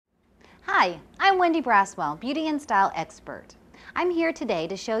Hi, I'm Wendi Braswell, beauty and style expert. I'm here today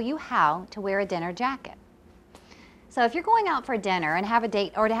to show you how to wear a dinner jacket. So if you're going out for dinner and have a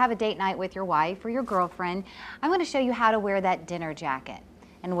date or to have a date night with your wife or your girlfriend, I'm going to show you how to wear that dinner jacket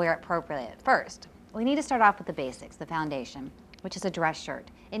and wear it appropriately. First, we need to start off with the basics, the foundation, which is a dress shirt.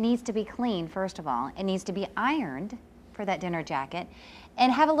 It needs to be clean, first of all. It needs to be ironed for that dinner jacket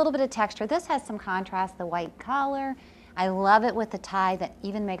and have a little bit of texture. This has some contrast, the white collar. I love it with the tie that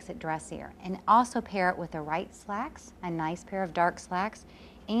even makes it dressier. And also pair it with the right slacks, a nice pair of dark slacks,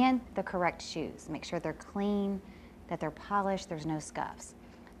 and the correct shoes. Make sure they're clean, that they're polished, there's no scuffs.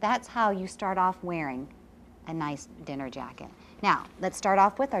 That's how you start off wearing a nice dinner jacket. Now, let's start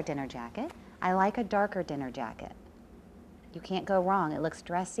off with our dinner jacket. I like a darker dinner jacket. You can't go wrong. It looks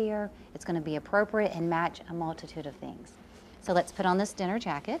dressier, it's going to be appropriate and match a multitude of things. So let's put on this dinner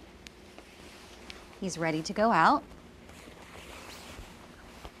jacket. He's ready to go out.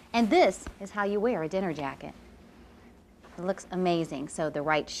 And this is how you wear a dinner jacket. It looks amazing. So the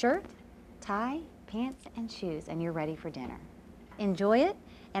right shirt, tie, pants, and shoes, and you're ready for dinner. Enjoy it,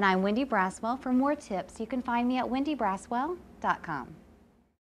 and I'm Wendi Braswell. For more tips, you can find me at wendibraswell.com.